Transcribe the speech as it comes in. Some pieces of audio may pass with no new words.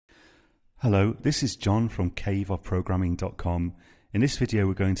Hello, this is John from caveofprogramming.com. In this video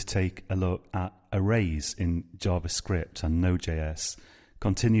we're going to take a look at arrays in JavaScript and NodeJS,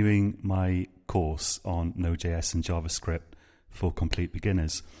 continuing my course on NodeJS and JavaScript for complete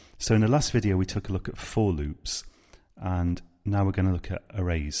beginners. So in the last video we took a look at for loops, and now we're going to look at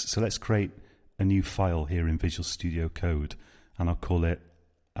arrays. So let's create a new file here in Visual Studio Code, and I'll call it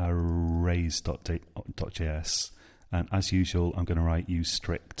arrays.js, and as usual I'm going to write use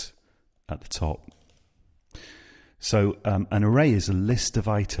strict at the top. So an array is a list of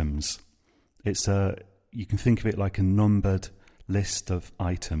items. You can think of it like a numbered list of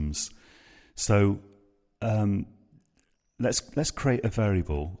items. So let's create a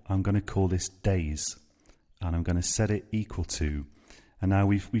variable. I'm going to call this days, and I'm going to set it equal to. And now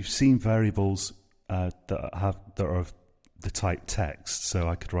we've seen variables that are of the type text. So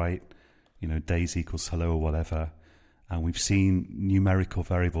I could write, days equals hello or whatever. And we've seen numerical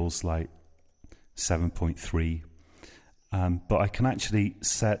variables like 7.3, but I can actually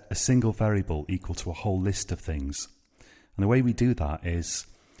set a single variable equal to a whole list of things. And the way we do that is,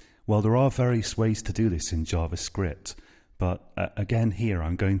 well, there are various ways to do this in JavaScript, but again here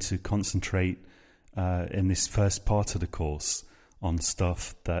I'm going to concentrate in this first part of the course on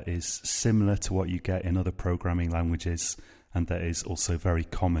stuff that is similar to what you get in other programming languages and that is also very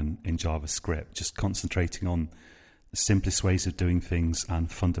common in JavaScript, just concentrating on the simplest ways of doing things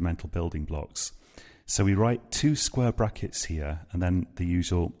and fundamental building blocks. So we write two square brackets here and then the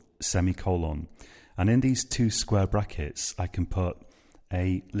usual semicolon. And in these two square brackets, I can put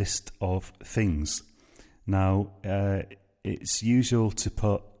a list of things. Now, it's usual to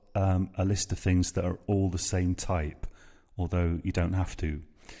put a list of things that are all the same type, although you don't have to.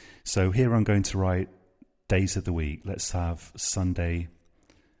 So here I'm going to write days of the week. Let's have Sunday,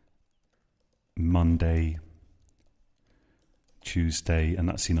 Monday, Tuesday, and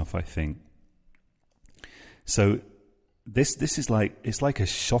that's enough, I think. So this is it's like a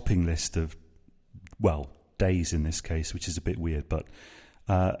shopping list of, well, days in this case, which is a bit weird, but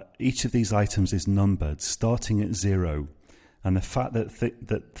each of these items is numbered starting at 0, and the fact that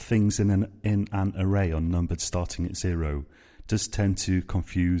that things in an array are numbered starting at 0 does tend to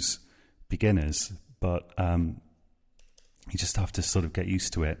confuse beginners, but you just have to sort of get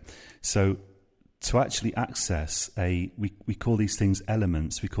used to it. So to actually access we call these things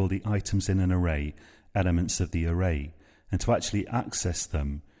elements. We call the items in an array elements of the array. And to actually access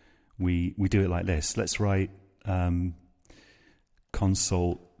them, we do it like this. Let's write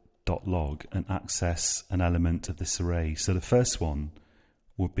console.log and access an element of this array. So the first one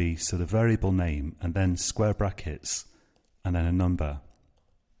would be the variable name and then square brackets and then a number,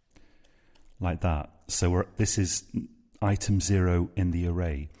 like that. So this is item 0 in the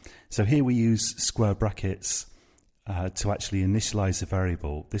array. So here we use square brackets to actually initialize a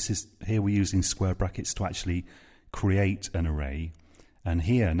variable. Here we're using square brackets to actually create an array. And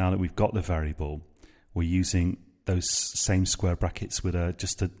here, now that we've got the variable, we're using those same square brackets with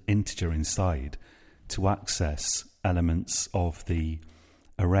just an integer inside to access elements of the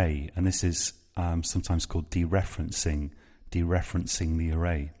array. And this is sometimes called dereferencing the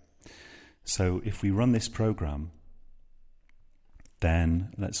array. So if we run this program,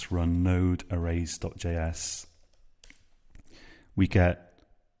 then let's run node arrays.js. We get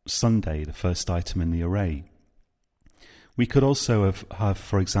Sunday, the first item in the array. We could also have,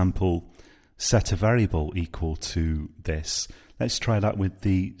 for example, set a variable equal to this. Let's try that with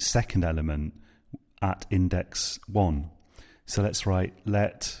the second element at index 1. So let's write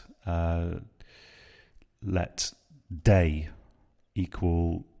let day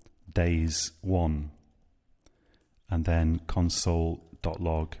equal days 1, and then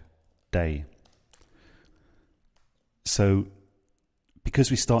console.log day. So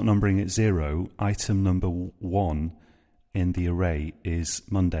because we start numbering at 0, item number 1 in the array is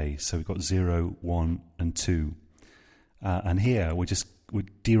Monday. So we've got 0, 1, and 2. And here we're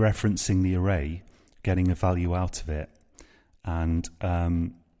dereferencing the array, getting a value out of it, and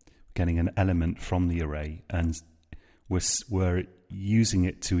getting an element from the array. And we're using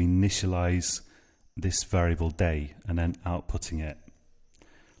it to initialize this variable day and then outputting it.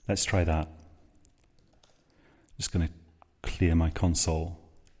 Let's try that. Just going to clear my console.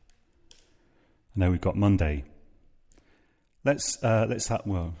 And there we've got Monday. Let's have,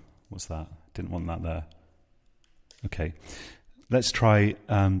 well, what's that? Didn't want that there. Okay. Let's try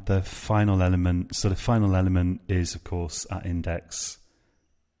the final element. So the final element is, of course, at index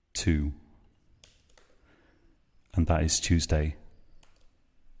 2. And that is Tuesday.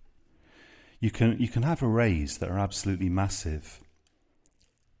 You can have arrays that are absolutely massive.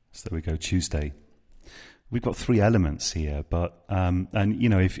 So there we go, Tuesday. We've got 3 elements here, but and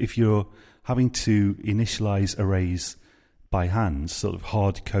if you're having to initialize arrays by hand, sort of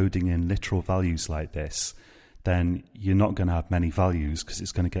hard coding in literal values like this, then you're not going to have many values because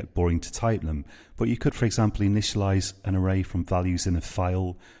it's going to get boring to type them. But you could, for example, initialize an array from values in a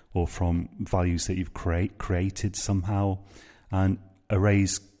file or from values that you've created somehow. And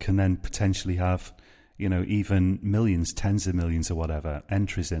arrays can then potentially have, even millions, tens of millions or whatever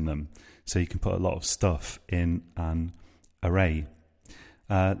entries in them. So you can put a lot of stuff in an array.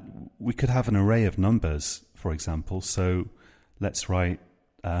 We could have an array of numbers, for example. So let's write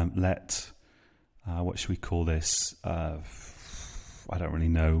what should we call this? I don't really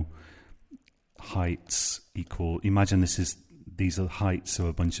know. Heights equal. Imagine these are heights of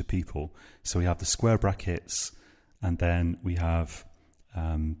a bunch of people. So we have the square brackets, and then we have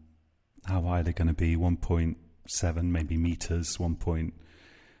how high they're going to be. 1.7 maybe meters.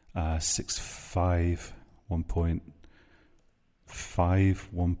 1.65. 1.5.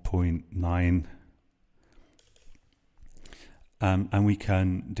 1.9. And we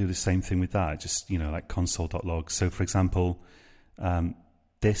can do the same thing with that, just, like console.log. So, for example,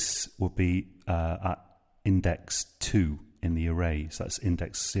 this would be at index 2 in the array. So that's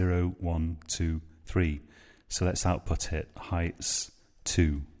index 0, 1, 2, 3. So let's output it, heights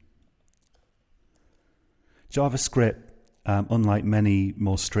 2. JavaScript, unlike many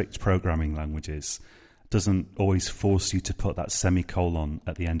more strict programming languages, doesn't always force you to put that semicolon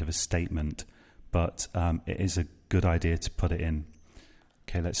at the end of a statement, but it is a good idea to put it in.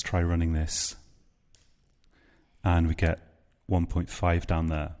 Okay, let's try running this. And we get 1.5 down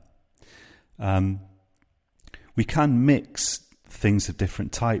there. We can mix things of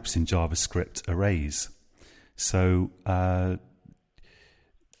different types in JavaScript arrays. So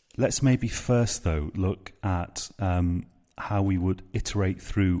let's maybe first, though, look at how we would iterate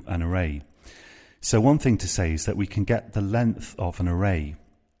through an array. So one thing to say is that we can get the length of an array.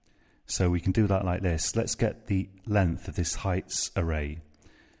 So we can do that like this. Let's get the length of this heights array.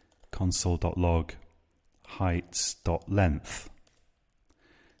 Console.log heights.length.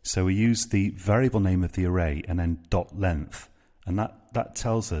 So we use the variable name of the array and then .length. And that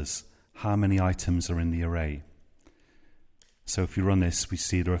tells us how many items are in the array. So if you run this, we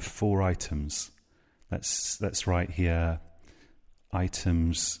see there are 4 items. Let's write here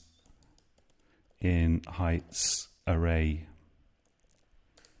items in heights array.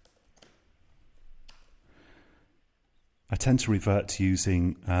 I tend to revert to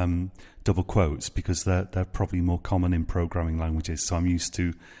using double quotes because they're probably more common in programming languages, so I'm used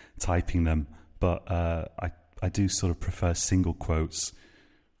to typing them, but I do sort of prefer single quotes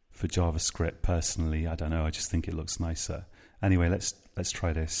for JavaScript personally. I don't know, I just think it looks nicer. Anyway, let's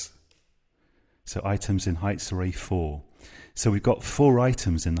try this. So items in heights array 4. So we've got 4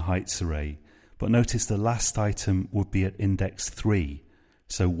 items in the heights array, but notice the last item would be at index 3,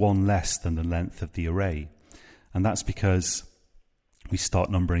 so 1 less than the length of the array. And that's because we start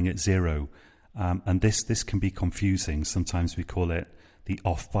numbering at 0. And this can be confusing. Sometimes we call it the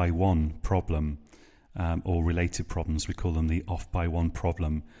off by 1 problem, or related problems. We call them the off by 1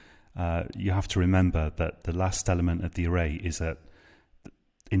 problem. You have to remember that the last element of the array is at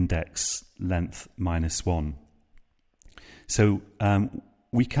index length -1. So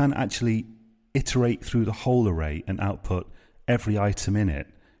we can actually iterate through the whole array and output every item in it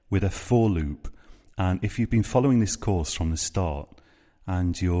with a for loop. And if you've been following this course from the start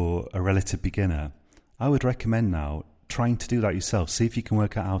and you're a relative beginner, I would recommend now trying to do that yourself. See if you can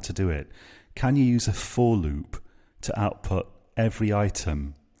work out how to do it. Can you use a for loop to output every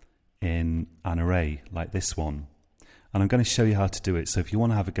item in an array like this one? And I'm going to show you how to do it. So if you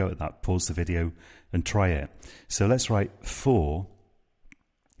want to have a go at that, pause the video and try it. So let's write for.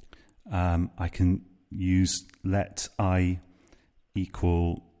 I can use let I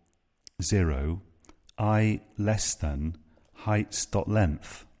equal 0. I less than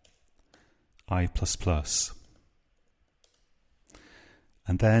heights.length, I++.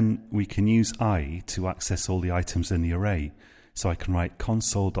 And then we can use I to access all the items in the array. So I can write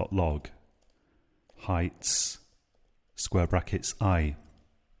console.log heights square brackets I.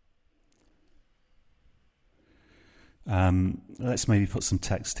 Let's maybe put some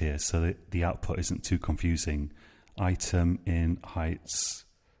text here so that the output isn't too confusing. Item in heights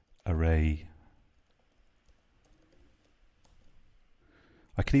array.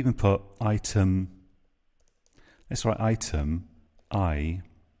 I could even put item, let's write item I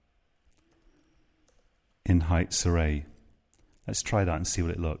in heights array. Let's try that and see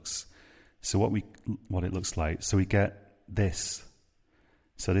what it looks. So what it looks like. So we get this.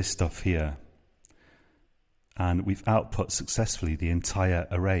 So this stuff here. And we've output successfully the entire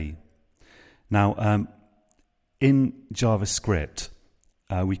array. Now, in JavaScript,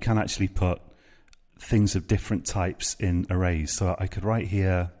 we can actually put things of different types in arrays. So I could write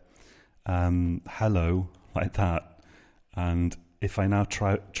here hello like that, and if I now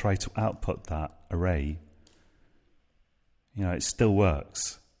try to output that array, it still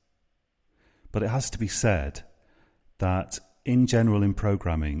works. But it has to be said that in general in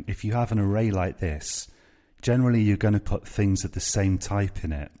programming, if you have an array like this, generally you're going to put things of the same type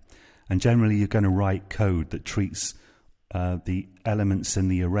in it, and generally you're going to write code that treats the elements in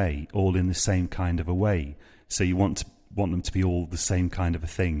the array all in the same kind of a way. So you want them to be all the same kind of a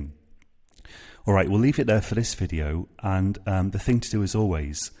thing. All right, we'll leave it there for this video. And the thing to do, as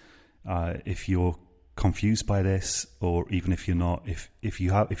always, if you're confused by this, or even if you're not, if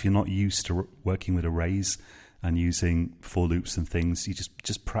you're not used to working with arrays and using for loops and things, you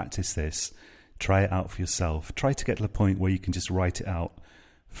just practice this. Try it out for yourself. Try to get to the point where you can just write it out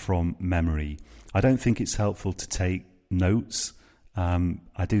from memory. I don't think it's helpful to take notes.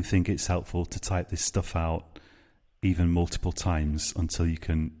 I do think it's helpful to type this stuff out even multiple times until you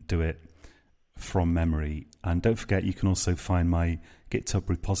can do it from memory. And don't forget, you can also find my GitHub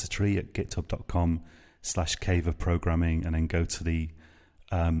repository at github.com/caveofprogramming, and then go to the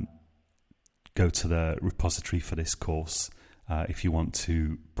repository for this course if you want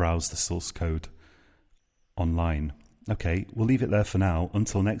to browse the source code online. Okay, we'll leave it there for now.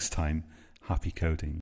 Until next time, happy coding.